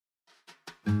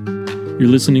You're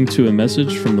listening to a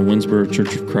message from the Winsboro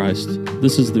Church of Christ.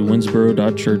 This is the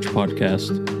Winsboro.Church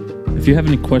podcast. If you have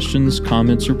any questions,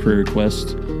 comments, or prayer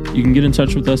requests, you can get in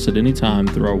touch with us at any time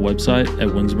through our website at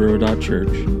Winsboro.Church.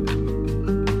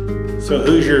 So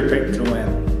who's your pick to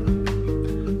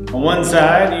win? On one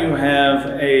side, you have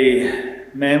a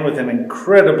man with an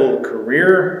incredible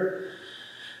career.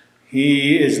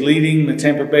 He is leading the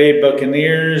Tampa Bay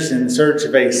Buccaneers in search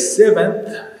of a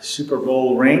 7th Super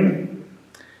Bowl ring,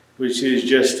 which is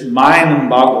just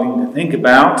mind-boggling to think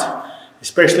about,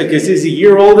 especially because he's a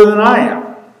year older than I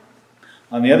am.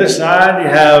 On the other side, you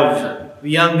have the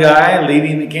young guy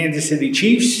leading the Kansas City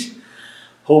Chiefs,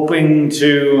 hoping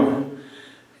to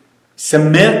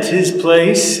cement his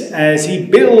place as he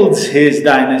builds his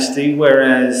dynasty,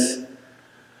 whereas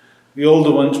the older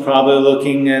one's probably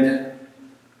looking at,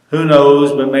 who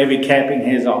knows, but maybe capping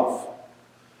his off.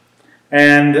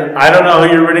 And I don't know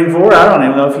who you're rooting for. I don't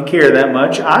even know if you care that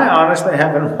much. I honestly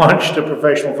haven't watched a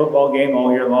professional football game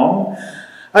all year long.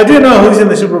 I do know who's in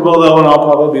the Super Bowl, though, and I'll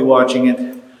probably be watching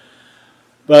it.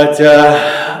 But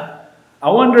I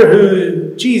wonder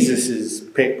who Jesus'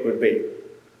 pick would be.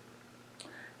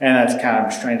 And that's kind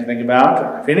of strange to think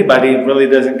about. If anybody really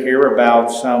doesn't care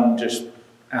about some just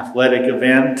athletic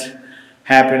event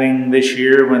happening this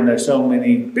year when there's so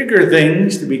many bigger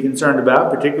things to be concerned about,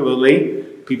 particularly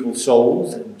people's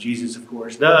souls, and Jesus, of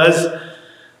course, does.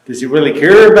 Does he really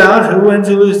care about who wins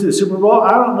or loses the Super Bowl?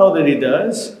 I don't know that he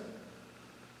does.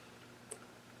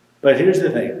 But here's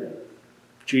the thing.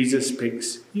 Jesus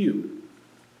picks you.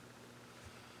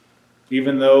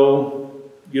 Even though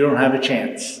you don't have a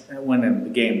chance at winning the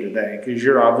game today, because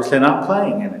you're obviously not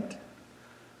playing in it.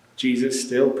 Jesus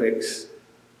still picks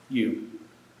you.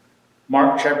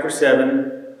 Mark chapter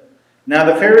 7. Now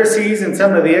the Pharisees and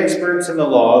some of the experts in the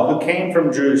law who came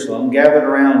from Jerusalem gathered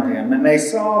around him, and they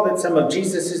saw that some of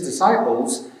Jesus'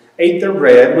 disciples ate their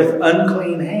bread with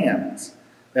unclean hands,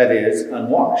 that is,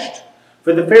 unwashed.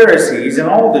 For the Pharisees and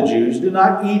all the Jews do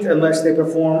not eat unless they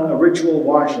perform a ritual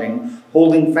washing,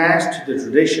 holding fast to the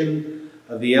tradition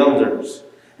of the elders.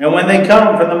 And when they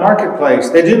come from the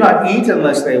marketplace, they do not eat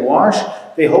unless they wash.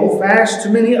 They hold fast to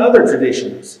many other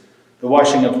traditions, the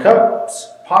washing of cups,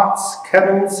 pots,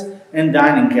 kettles, and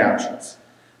dining couches.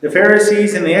 The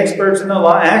Pharisees and the experts in the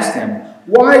law asked him,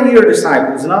 "Why do your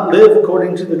disciples not live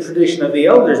according to the tradition of the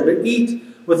elders, but eat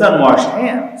with unwashed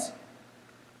hands?"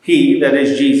 He, that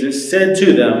is Jesus, said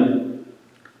to them,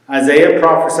 "Isaiah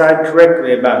prophesied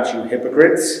correctly about you,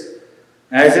 hypocrites.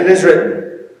 As it is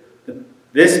written,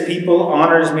 this people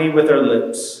honors me with their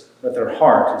lips, but their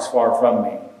heart is far from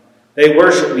me. They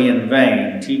worship me in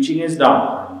vain, teaching as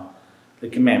doctrine the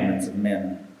commandments of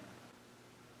men."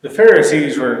 The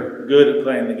Pharisees were good at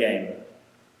playing the game.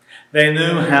 They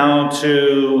knew how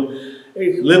to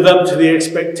live up to the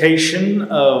expectation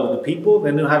of the people.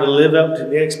 They knew how to live up to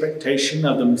the expectation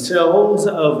of themselves,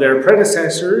 of their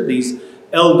predecessor, these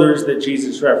elders that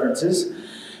Jesus references.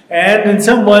 And in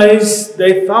some ways,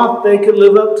 they thought they could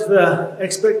live up to the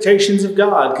expectations of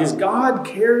God, because God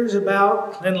cares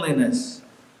about cleanliness.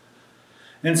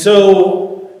 And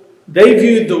so they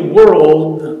viewed the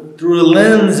world through a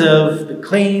lens of the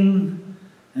clean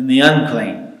and the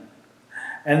unclean.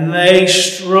 And they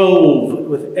strove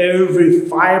with every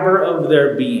fiber of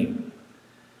their being,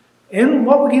 in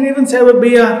what we can even say would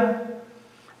be an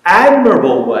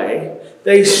admirable way,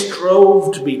 they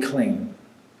strove to be clean.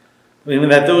 Meaning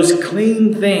that those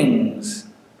clean things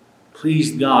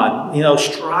pleased God.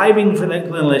 Striving for that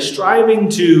cleanliness, striving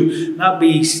to not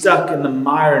be stuck in the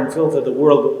mire and filth of the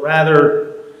world, but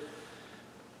rather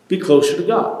be closer to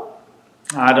God.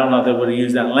 I don't know if they would have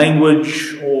used that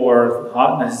language or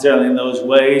not necessarily in those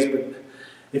ways, but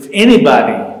if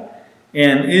anybody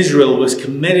in Israel was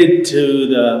committed to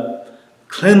the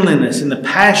cleanliness and the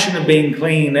passion of being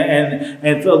clean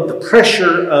and felt the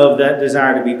pressure of that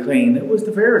desire to be clean, it was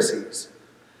the Pharisees.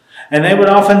 And they would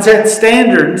often set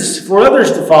standards for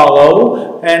others to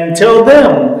follow and tell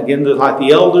them, again, like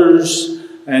the elders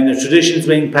and the traditions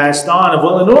being passed on, of,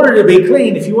 well, in order to be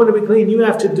clean, if you want to be clean, you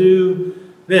have to do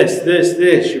this,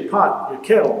 your pot, your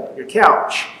kettle, your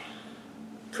couch.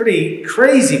 Pretty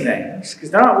crazy things, because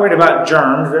they're not worried about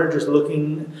germs. They're just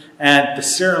looking at the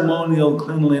ceremonial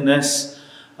cleanliness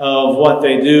of what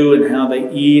they do and how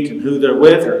they eat and who they're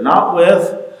with or not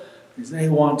with, because they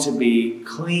want to be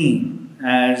clean.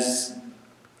 As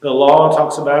the law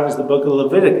talks about, as the book of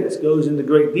Leviticus goes into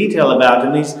great detail about.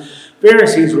 And these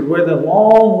Pharisees would wear the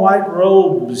long white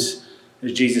robes,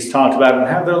 as Jesus talked about, and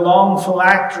have their long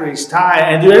phylacteries tied,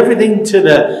 and do everything to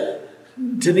the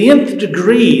nth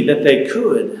degree that they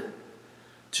could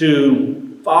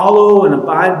to follow and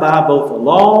abide by both the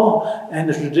law and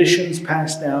the traditions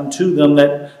passed down to them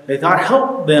that they thought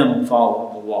helped them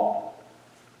follow the law.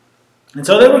 And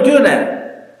so they were good at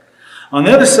it. On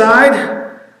the other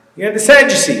side, you had the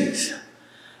Sadducees.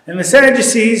 And the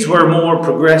Sadducees were more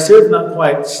progressive, not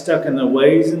quite stuck in their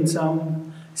ways in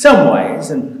some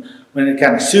ways. And when it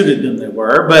kind of suited them, they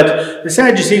were. But the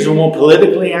Sadducees were more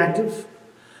politically active.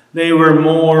 They were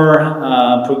more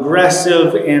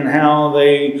progressive in how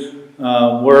they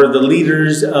were the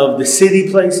leaders of the city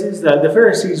places. The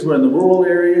Pharisees were in the rural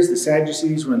areas. The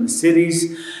Sadducees were in the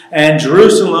cities. And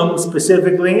Jerusalem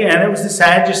specifically. And it was the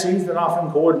Sadducees that often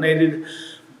coordinated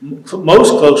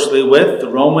most closely with the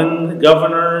Roman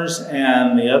governors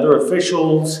and the other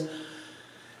officials.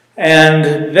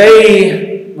 And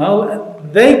they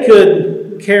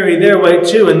could carry their weight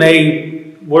too. And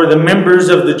they were the members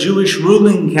of the Jewish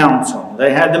ruling council.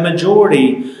 They had the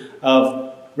majority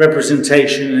of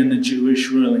representation in the Jewish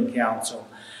ruling council.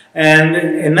 And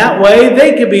in that way,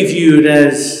 they could be viewed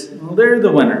as, well, they're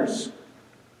the winners.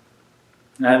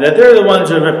 Now, that they're the ones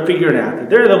who have figured out, that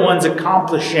they're the ones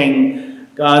accomplishing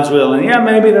God's will. And yeah,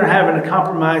 maybe they're having to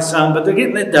compromise some, but they're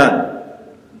getting it done.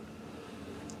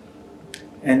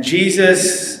 And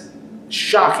Jesus,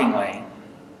 shockingly,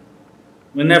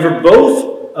 whenever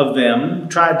both of them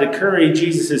tried to curry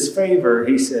Jesus' favor,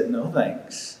 he said, no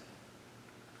thanks.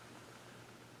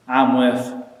 I'm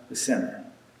with the sinner.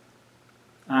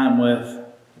 I'm with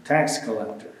the tax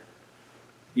collector.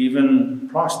 Even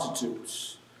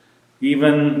prostitutes.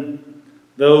 Even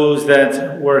those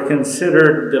that were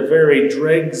considered the very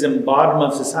dregs and bottom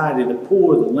of society, the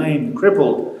poor, the lame, the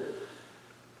crippled.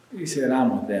 He said,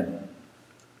 I'm with them.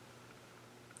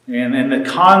 And in the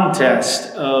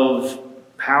contest of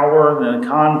power, in the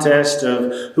contest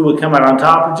of who would come out on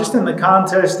top, and just in the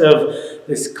contest of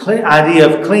this idea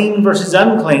of clean versus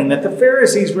unclean, that the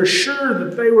Pharisees were sure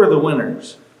that they were the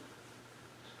winners.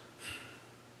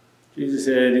 Jesus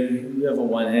said, you haven't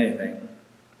won anything.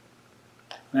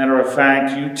 Matter of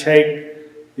fact, you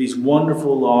take these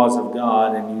wonderful laws of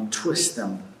God and you twist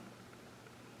them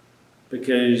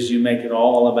because you make it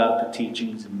all about the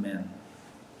teachings of men.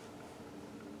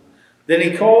 Then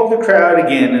he called the crowd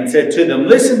again and said to them,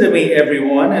 listen to me,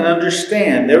 everyone, and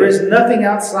understand. There is nothing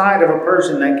outside of a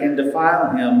person that can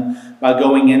defile him by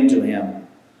going into him.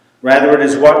 Rather, it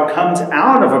is what comes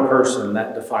out of a person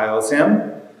that defiles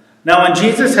him. Now, when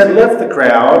Jesus had left the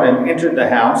crowd and entered the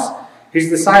house, his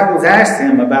disciples asked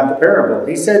him about the parable.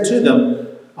 He said to them,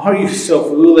 are you so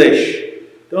foolish?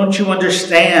 Don't you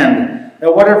understand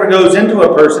that whatever goes into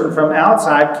a person from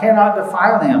outside cannot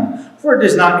defile him? For it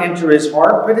does not enter his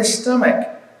heart, but his stomach,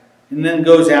 and then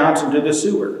goes out into the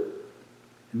sewer.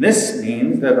 And this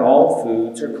means that all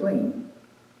foods are clean.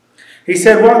 He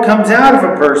said, what comes out of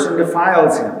a person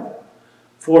defiles him.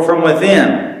 For from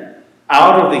within,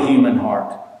 out of the human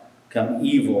heart, come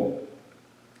evil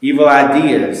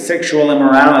ideas, sexual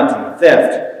immorality,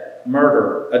 theft,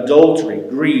 murder, adultery,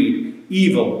 greed,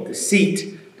 evil,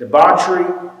 deceit, debauchery,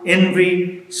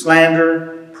 envy,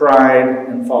 slander, pride,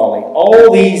 and folly.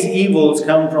 All these evils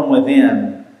come from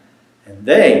within, and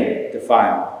they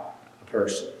defile a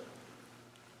person.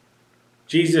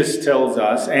 Jesus tells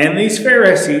us, and these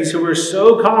Pharisees who were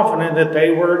so confident that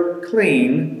they were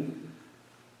clean,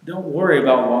 don't worry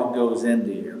about what goes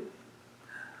into you.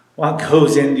 What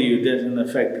goes into you doesn't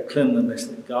affect the cleanliness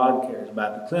that God cares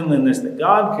about. The cleanliness that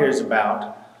God cares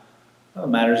about are the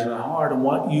matters of the heart and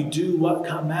what you do, what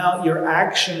come out, your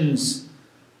actions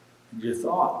and your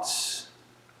thoughts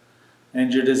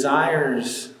and your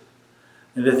desires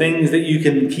and the things that you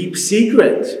can keep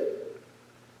secret.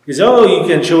 Because, you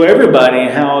can show everybody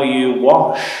how you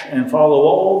wash and follow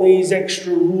all these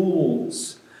extra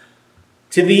rules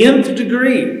to the nth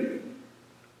degree.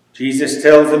 Jesus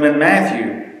tells them in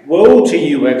Matthew, woe to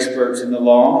you, experts in the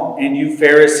law, and you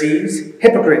Pharisees,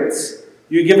 hypocrites!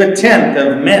 You give a tenth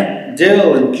of mint,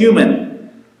 dill, and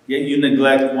cumin, yet you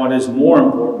neglect what is more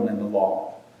important in the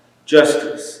law,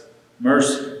 justice,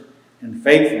 mercy, and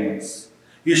faithfulness.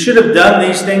 You should have done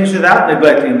these things without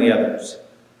neglecting the others.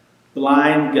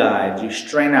 Blind guides, you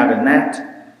strain out a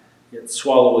gnat, yet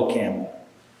swallow a camel.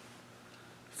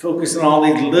 Focus on all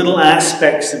these little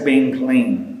aspects of being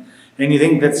clean. And you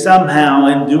think that somehow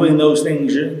in doing those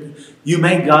things you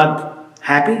make God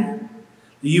happy?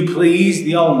 Do you please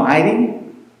the Almighty?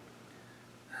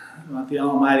 What the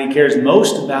Almighty cares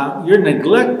most about, you're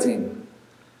neglecting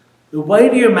the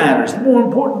weightier matters, the more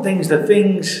important things, the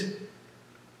things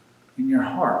in your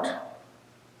heart.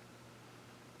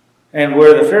 And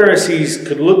where the Pharisees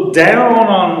could look down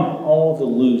on all the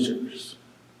losers.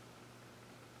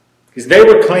 Because they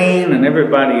were clean and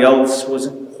everybody else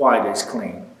wasn't quite as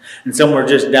clean. And some were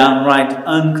just downright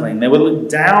unclean. They would look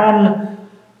down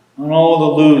on all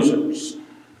the losers.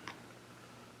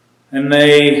 And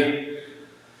they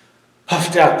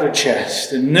puffed out their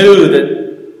chest and knew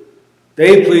that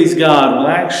they pleased God. Well,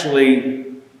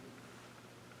 actually,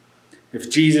 if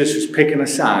Jesus was picking a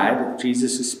side, if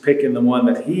Jesus was picking the one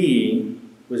that he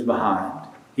was behind,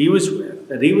 he was with,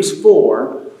 that he was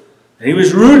for, that he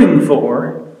was rooting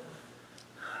for,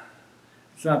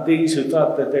 it's not these who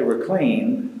thought that they were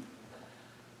clean.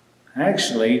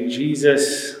 Actually,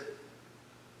 Jesus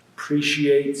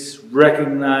appreciates,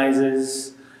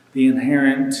 recognizes the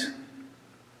inherent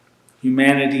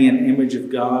humanity and image of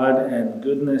God and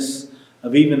goodness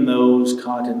of even those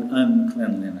caught in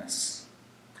uncleanliness,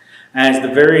 as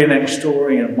the very next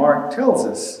story in Mark tells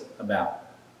us about.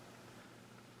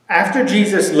 After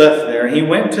Jesus left there, he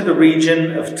went to the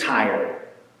region of Tyre.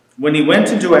 When he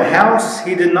went into a house,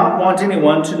 he did not want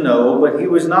anyone to know, but he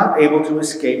was not able to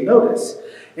escape notice.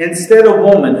 Instead, a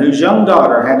woman whose young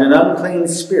daughter had an unclean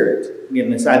spirit, again,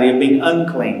 this idea of being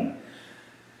unclean.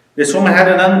 This woman had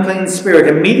an unclean spirit,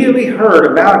 immediately heard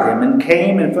about him and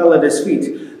came and fell at his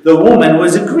feet. The woman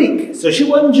was a Greek, so she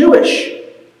wasn't Jewish.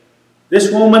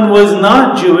 This woman was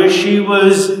not Jewish. She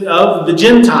was of the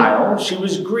Gentiles. She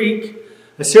was Greek,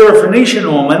 a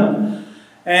Syrophoenician woman,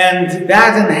 and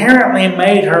that inherently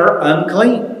made her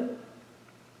unclean.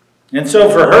 And so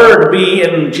for her to be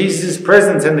in Jesus'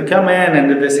 presence and to come in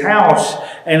into this house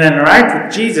and interact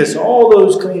with Jesus, all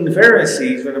those clean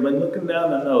Pharisees would have been looking down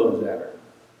the nose at her.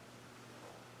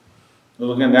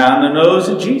 Looking down the nose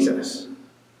at Jesus.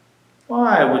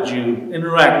 Why would you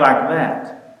interact like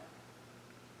that?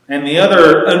 And the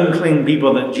other unclean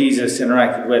people that Jesus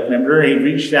interacted with, remember, he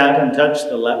reached out and touched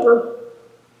the leper.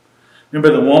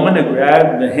 Remember the woman who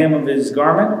grabbed the hem of his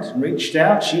garment and reached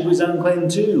out? She was unclean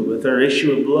too with her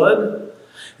issue of blood.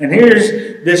 And here's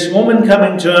this woman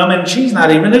coming to him, and she's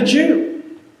not even a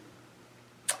Jew.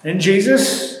 And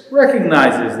Jesus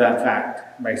recognizes that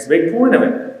fact, makes a big point of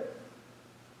it.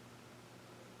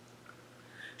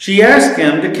 She asked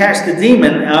him to cast the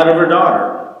demon out of her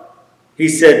daughter. He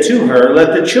said to her,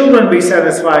 "Let the children be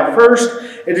satisfied first.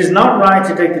 It is not right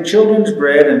to take the children's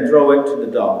bread and throw it to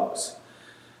the dogs."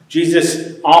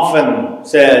 Jesus often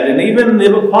said, and even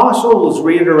the apostles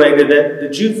reiterated that the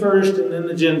Jew first and then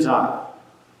the Gentile.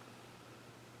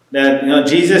 That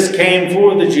Jesus came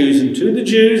for the Jews and to the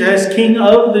Jews as King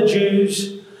of the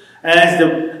Jews, as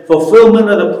the fulfillment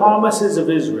of the promises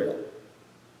of Israel.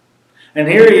 And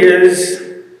here he is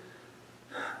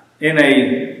in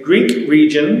a Greek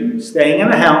region, staying in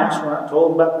a house. We're not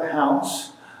told about the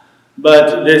house.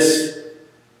 But this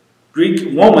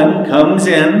Greek woman comes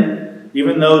in,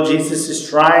 even though Jesus is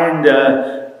trying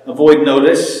to avoid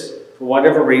notice for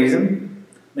whatever reason.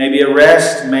 Maybe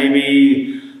arrest,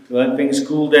 maybe to let things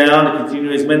cool down, to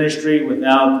continue his ministry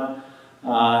without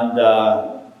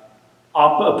the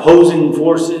opposing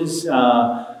forces,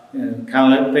 and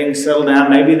kind of let things settle down.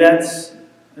 Maybe that's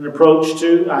an approach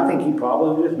too. I think he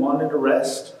probably just wanted to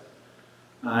rest,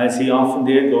 as he often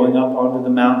did, going up onto the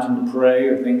mountain to pray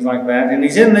or things like that. And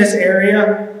he's in this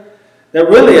area that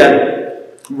really a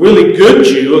really good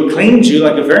Jew, a clean Jew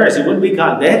like a Pharisee, wouldn't be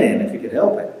caught dead in if he could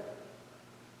help it.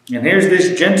 And here's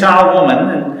this Gentile woman,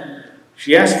 and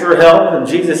she asks for help, and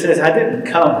Jesus says, "I didn't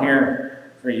come here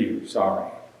for you,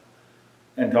 sorry."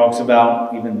 And talks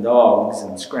about even dogs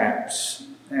and scraps.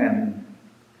 And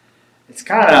it's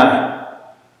kind of,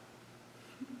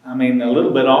 a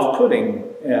little bit off-putting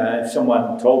if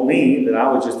someone told me that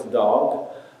I was just a dog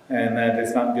and that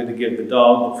it's not good to give the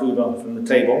dog the food from the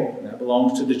table. That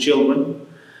belongs to the children.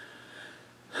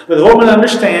 But the woman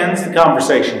understands the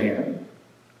conversation here.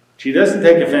 She doesn't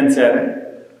take offense at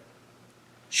it.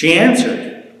 She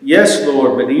answered, "Yes,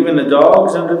 Lord, but even the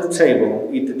dogs under the table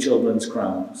eat the children's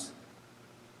crumbs."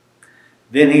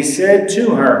 Then he said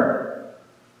to her,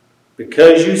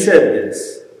 "Because you said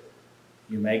this,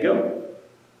 you may go.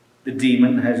 The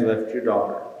demon has left your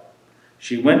daughter."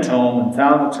 She went home and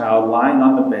found the child lying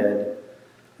on the bed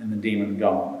and the demon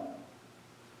gone.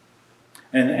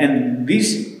 And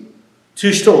these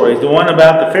two stories, the one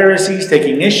about the Pharisees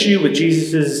taking issue with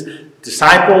Jesus'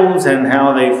 disciples and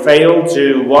how they failed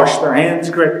to wash their hands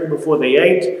correctly before they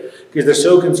ate because they're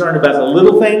so concerned about the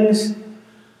little things.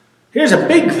 Here's a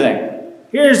big thing.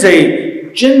 Here's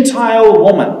a Gentile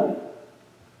woman.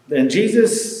 And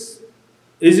Jesus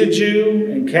is a Jew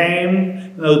and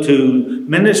came to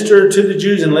minister to the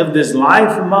Jews and lived his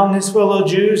life among his fellow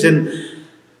Jews. And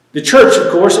the church,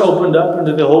 of course, opened up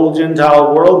into the whole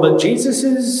Gentile world, but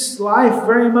Jesus' life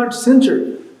very much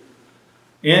centered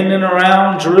in and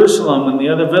around Jerusalem and the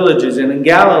other villages and in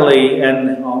Galilee,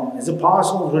 and his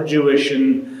apostles were Jewish.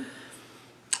 And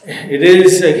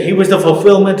He was the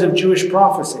fulfillment of Jewish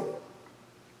prophecy.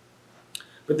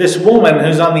 But this woman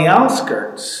who's on the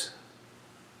outskirts,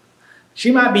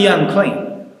 she might be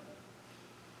unclean.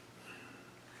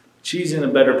 She's in a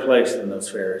better place than those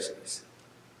Pharisees.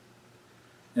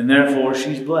 And therefore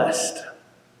she's blessed.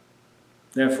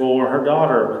 Therefore her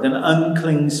daughter with an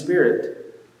unclean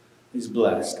spirit is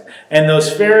blessed. And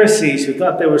those Pharisees who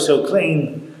thought they were so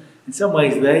clean, in some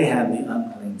ways they had the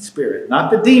unclean spirit.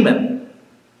 Not the demon.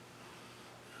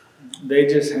 They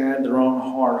just had their own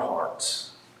hard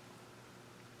hearts.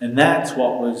 And that's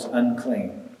what was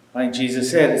unclean. Like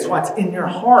Jesus said, it's what's in your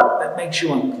heart that makes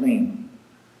you unclean.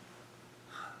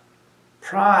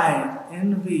 Pride,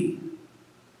 envy,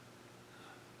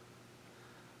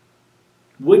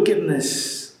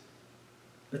 wickedness,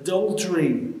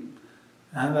 adultery,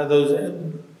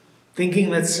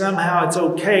 thinking that somehow it's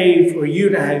okay for you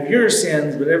to have your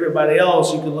sins, but everybody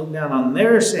else, you can look down on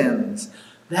their sins.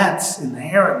 That's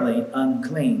inherently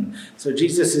unclean. So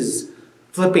Jesus is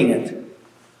flipping it.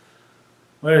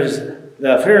 Whereas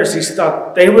the Pharisees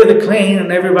thought they were the clean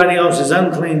and everybody else is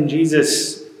unclean,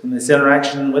 Jesus, in this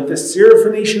interaction with this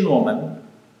Syrophoenician woman,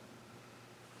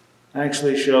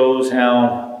 actually shows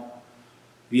how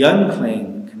the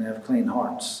unclean can have clean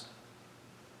hearts.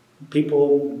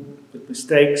 People with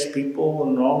mistakes, people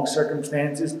in wrong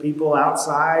circumstances, people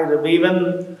outside of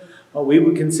even what we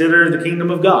would consider the kingdom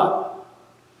of God,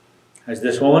 as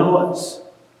this woman was,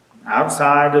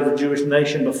 outside of the Jewish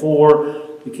nation before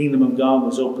the kingdom of God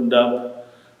was opened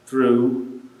up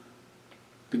through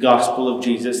the gospel of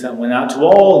Jesus that went out to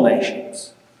all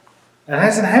nations. That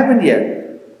hasn't happened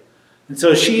yet. And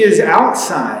so she is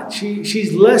outside.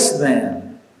 She's less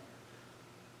than.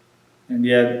 And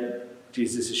yet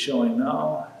Jesus is showing,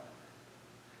 no.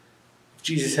 If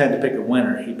Jesus had to pick a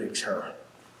winner, he picks her.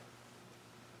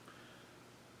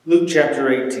 Luke chapter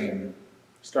 18.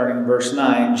 Starting in verse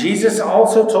 9, Jesus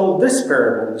also told this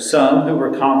parable to some who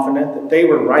were confident that they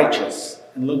were righteous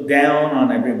and looked down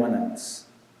on everyone else.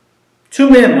 2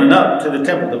 men went up to the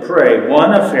temple to pray,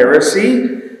 one a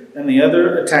Pharisee and the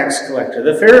other a tax collector.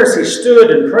 The Pharisee stood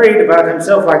and prayed about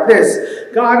himself like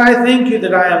this: God, I thank you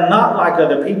that I am not like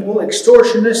other people,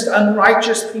 extortionists,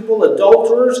 unrighteous people,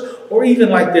 adulterers, or even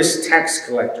like this tax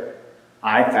collector.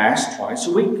 I fast twice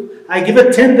a week. I give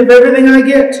a tenth of everything I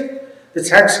get. The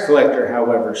tax collector,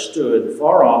 however, stood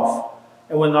far off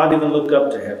and would not even look up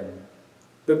to heaven,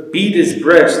 but beat his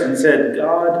breast and said,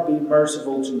 God, be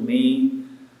merciful to me,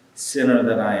 sinner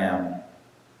that I am.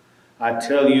 I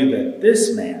tell you that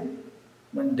this man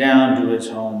went down to his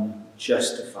home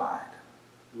justified,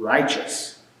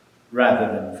 righteous,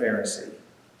 rather than Pharisee.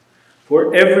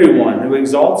 For everyone who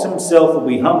exalts himself will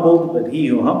be humbled, but he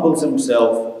who humbles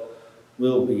himself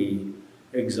will be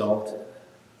exalted.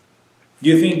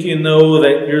 You think you know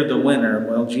that you're the winner.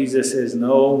 Well, Jesus says,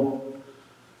 no.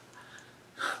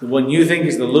 The one you think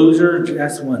is the loser,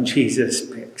 that's the one Jesus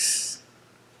picks.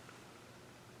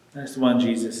 That's the one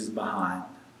Jesus is behind.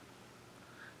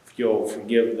 If you'll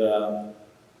forgive the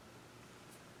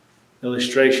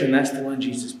illustration, that's the one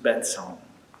Jesus bets on.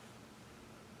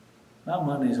 That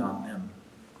money's on them.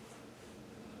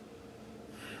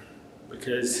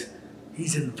 Because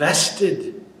he's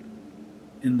invested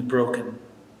in the broken.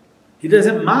 He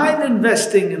doesn't mind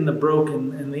investing in the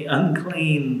broken and the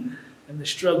unclean and the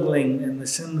struggling and the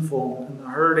sinful and the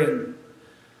hurting.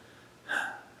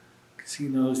 Because he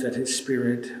knows that his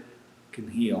Spirit can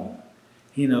heal.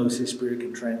 He knows his Spirit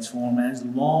can transform as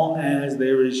long as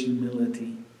there is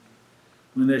humility.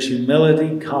 When there's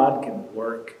humility, God can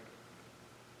work.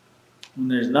 When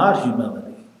there's not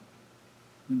humility,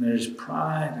 when there's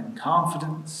pride and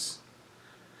confidence,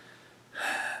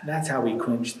 that's how we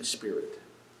quench the Spirit.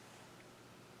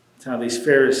 That's how these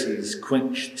Pharisees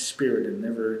quenched the Spirit and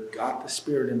never got the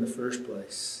Spirit in the first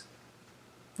place.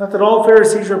 Not that all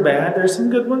Pharisees are bad. There's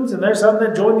some good ones, and there's some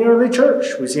that joined the early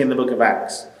church, we see in the book of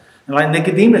Acts. And like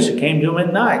Nicodemus, who came to him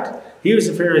at night. He was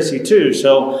a Pharisee too,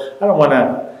 so I don't want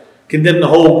to condemn the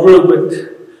whole group,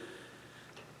 but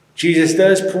Jesus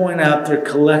does point out their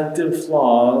collective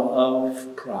flaw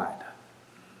of pride.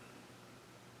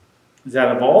 Is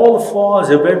out of all the flaws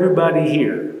of everybody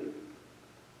here,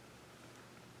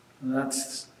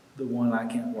 that's the one I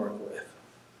can't work with.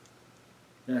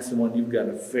 That's the one you've got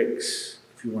to fix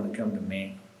if you want to come to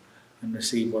me and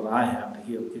receive what I have to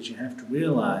heal. Because you have to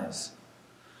realize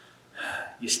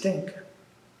you stink.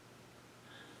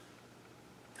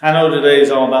 I know today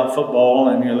is all about football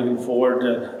and you're looking forward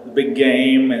to the big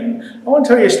game. And I want to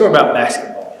tell you a story about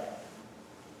basketball.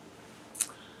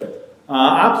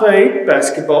 I played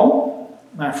basketball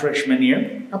my freshman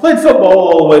year. I played football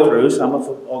all the way through, so I'm a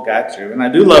football guy too, and I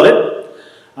do love it.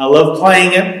 I love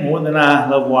playing it more than I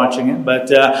love watching it.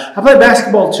 But I play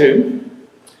basketball too.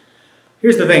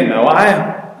 Here's the thing though,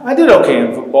 I did okay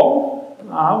in football.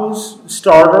 I was a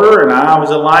starter and I was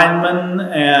a lineman,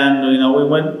 and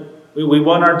we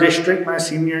won our district my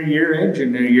senior year and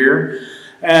junior year.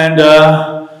 And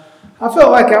I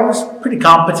felt like I was pretty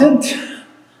competent.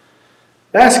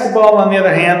 Basketball, on the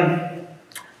other hand,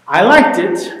 I liked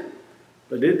it,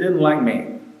 but it didn't like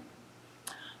me.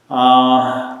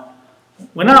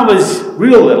 When I was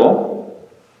real little,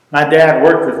 my dad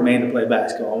worked with me to play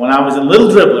basketball. When I was in little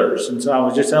dribblers, and so I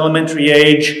was just elementary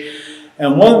age,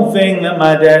 and one thing that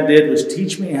my dad did was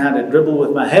teach me how to dribble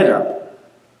with my head up.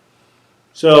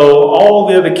 So all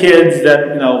the other kids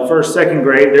that, first, second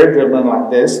grade, they're dribbling like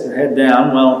this, their head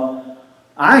down. Well,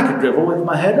 I could dribble with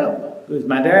my head up. Because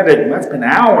my dad had spent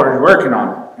hours working on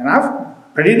it. And I'm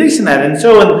pretty decent at it. And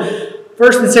so in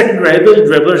first and second grade, little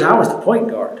dribblers, I was the point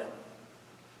guard.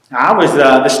 I was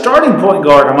the starting point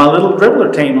guard on my little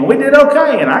dribbler team. And we did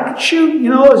okay. And I could shoot,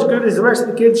 as good as the rest of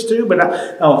the kids too. But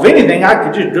if anything, I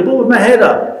could just dribble with my head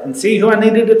up and see who I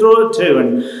needed to throw it to.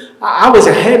 And I was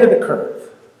ahead of the curve.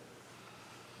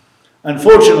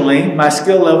 Unfortunately, my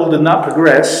skill level did not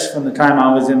progress from the time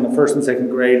I was in the first and second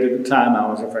grade to the time I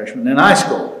was a freshman in high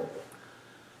school.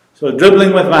 So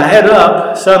dribbling with my head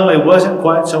up suddenly wasn't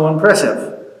quite so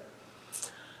impressive.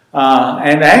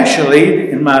 And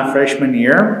actually, in my freshman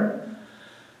year,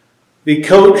 the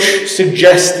coach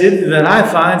suggested that I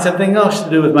find something else to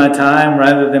do with my time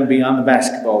rather than be on the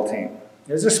basketball team.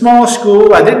 It was a small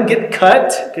school. I didn't get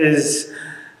cut because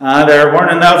there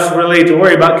weren't enough really to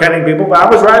worry about cutting people, but I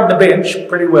was riding the bench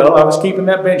pretty well. I was keeping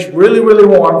that bench really, really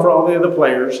warm for all the other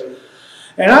players.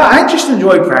 And I just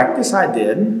enjoyed practice. I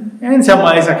did. And in some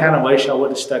ways, I kind of wish I would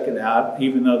have stuck it out,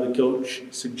 even though the coach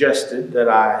suggested that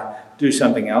I do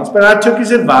something else. But I took his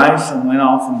advice and went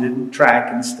off and did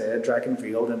track instead, track and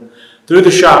field, and threw the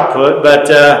shot put.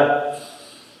 But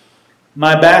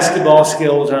my basketball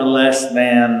skills are less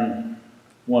than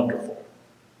wonderful.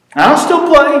 I'll still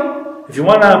play. If you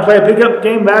want to play a pickup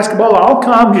game basketball, I'll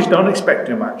come. Just don't expect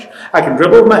too much. I can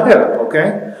dribble with my head up,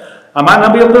 okay? I might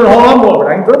not be able to do a whole lot more, but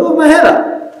I can dribble with my head up.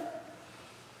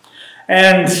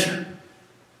 And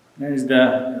there's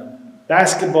the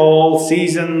basketball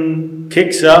season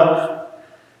kicks up.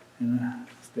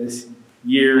 This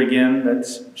year again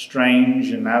that's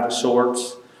strange and out of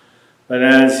sorts. But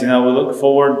as we look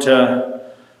forward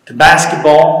to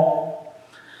basketball,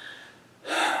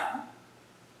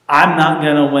 I'm not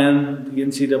going to win the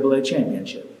NCAA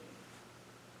championship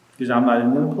because I'm not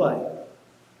even going to play.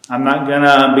 I'm not going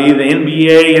to be the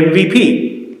NBA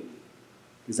MVP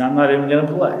because I'm not even going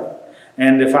to play.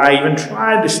 And if I even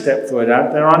tried to step foot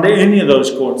out there onto any of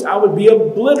those courts, I would be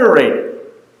obliterated.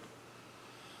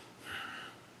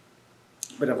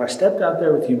 But if I stepped out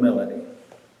there with humility,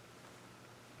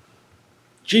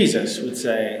 Jesus would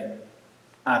say,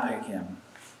 I pick him.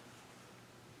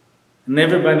 And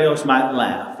everybody else might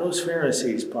laugh. Those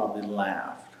Pharisees probably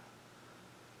laughed.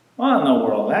 What in the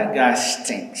world? That guy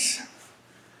stinks.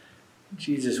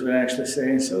 Jesus would actually say,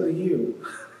 and so do you.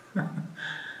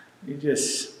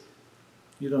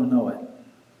 You don't know it.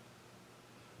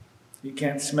 You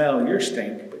can't smell your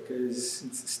stink because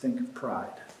it's the stink of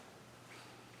pride.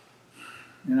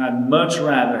 And I'd much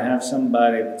rather have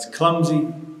somebody that's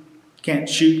clumsy, can't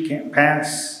shoot, can't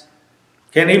pass,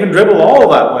 can't even dribble all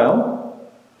that well.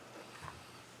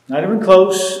 Not even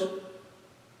close.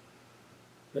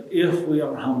 But if we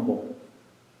are humble,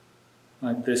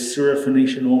 like this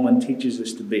Syrophoenician woman teaches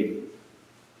us to be,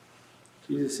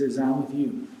 Jesus says, I'm with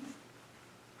you.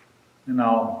 And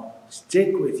I'll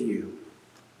stick with you.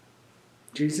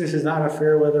 Jesus is not a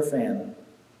fair weather fan.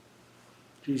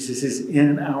 Jesus is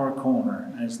in our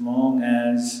corner as long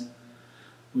as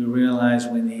we realize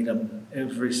we need him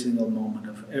every single moment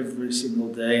of every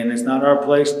single day. And it's not our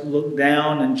place to look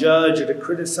down and judge or to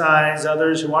criticize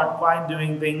others who aren't quite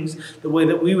doing things the way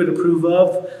that we would approve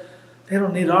of. They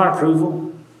don't need our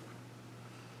approval.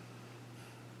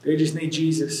 They just need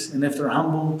Jesus. And if they're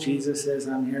humble, Jesus says,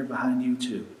 I'm here behind you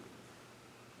too.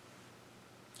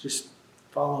 Just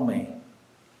follow me.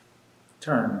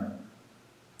 Turn.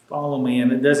 Follow me.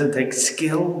 And it doesn't take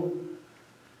skill.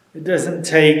 It doesn't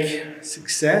take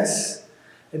success.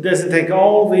 It doesn't take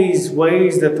all these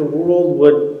ways that the world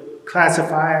would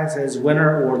classify us as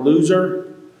winner or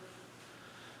loser,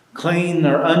 clean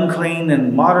or unclean,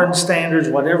 and modern standards,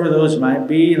 whatever those might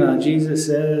be. Jesus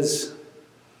says,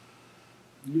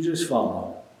 you just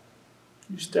follow.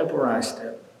 You step where I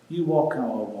step. You walk how I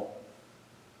walk.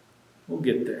 We'll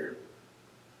get there.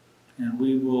 And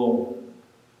we will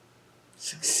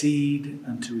succeed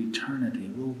unto eternity.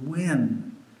 We'll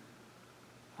win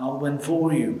I'll win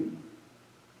for you.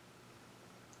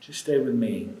 Just stay with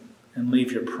me and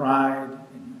leave your pride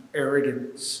and your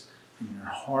arrogance and your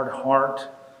hard heart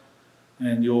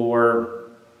and your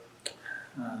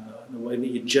the way that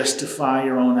you justify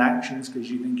your own actions because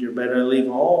you think you're better. Leave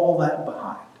all that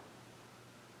behind.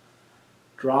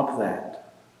 Drop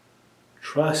that.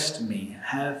 Trust me.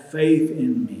 Have faith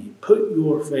in me. Put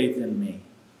your faith in me.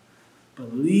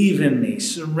 Believe in me.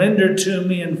 Surrender to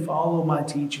me and follow my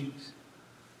teachings.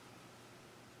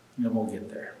 And we'll get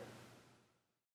there.